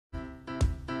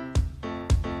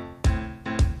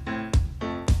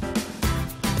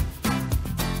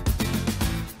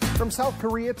From South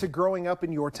Korea to growing up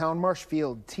in Yorktown,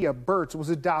 Marshfield, Tia Bertz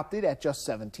was adopted at just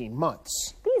 17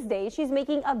 months. These days, she's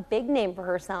making a big name for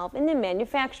herself in the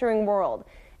manufacturing world.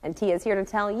 And Tia's here to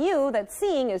tell you that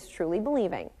seeing is truly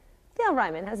believing. Dale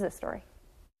Ryman has this story.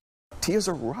 Tia's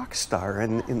a rock star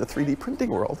in the 3D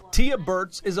printing world. Tia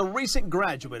Bertz is a recent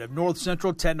graduate of North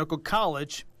Central Technical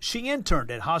College. She interned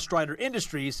at Hastreiter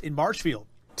Industries in Marshfield.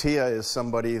 Tia is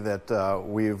somebody that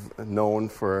we've known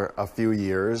for a few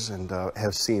years and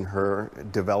have seen her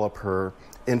develop her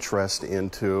interest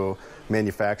into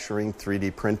manufacturing,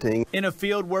 3D printing. In a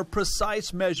field where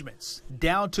precise measurements,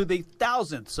 down to the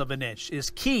thousandths of an inch,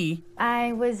 is key.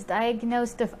 I was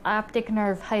diagnosed with optic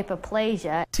nerve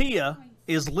hypoplasia. Tia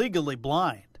is legally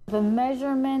blind. The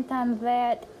measurement on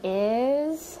that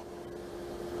is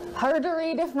hard to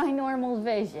read with my normal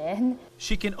vision.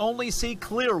 She can only see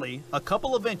clearly a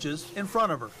couple of inches in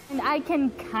front of her. And I can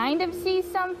kind of see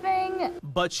something.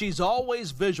 But she's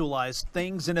always visualized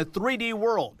things in a 3D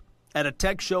world. At a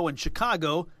tech show in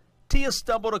Chicago, Tia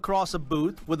stumbled across a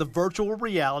booth with a virtual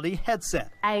reality headset.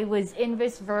 I was in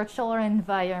this virtual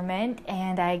environment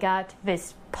and I got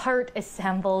this part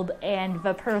assembled and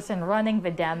the person running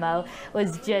the demo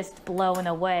was just blown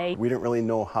away. We didn't really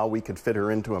know how we could fit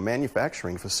her into a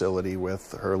manufacturing facility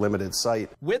with her limited sight.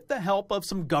 With the help of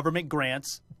some government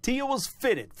grants, Tia was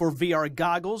fitted for VR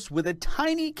goggles with a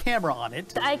tiny camera on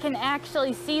it. I can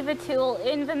actually see the tool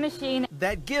in the machine.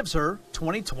 That gives her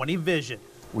 20/20 vision.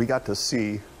 We got to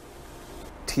see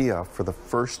Tia for the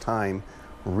first time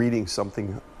reading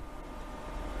something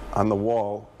on the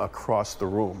wall across the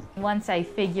room. Once I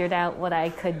figured out what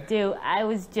I could do, I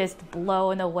was just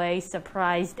blown away,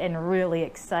 surprised, and really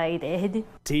excited.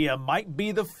 Tia might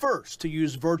be the first to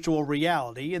use virtual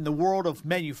reality in the world of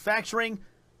manufacturing,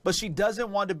 but she doesn't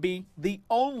want to be the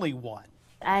only one.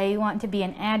 I want to be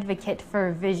an advocate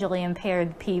for visually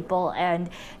impaired people and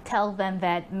tell them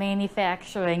that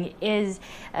manufacturing is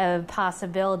a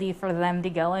possibility for them to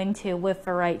go into with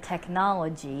the right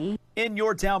technology. In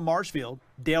Yorktown, Marshfield,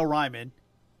 Dale Ryman,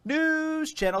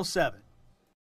 News Channel 7.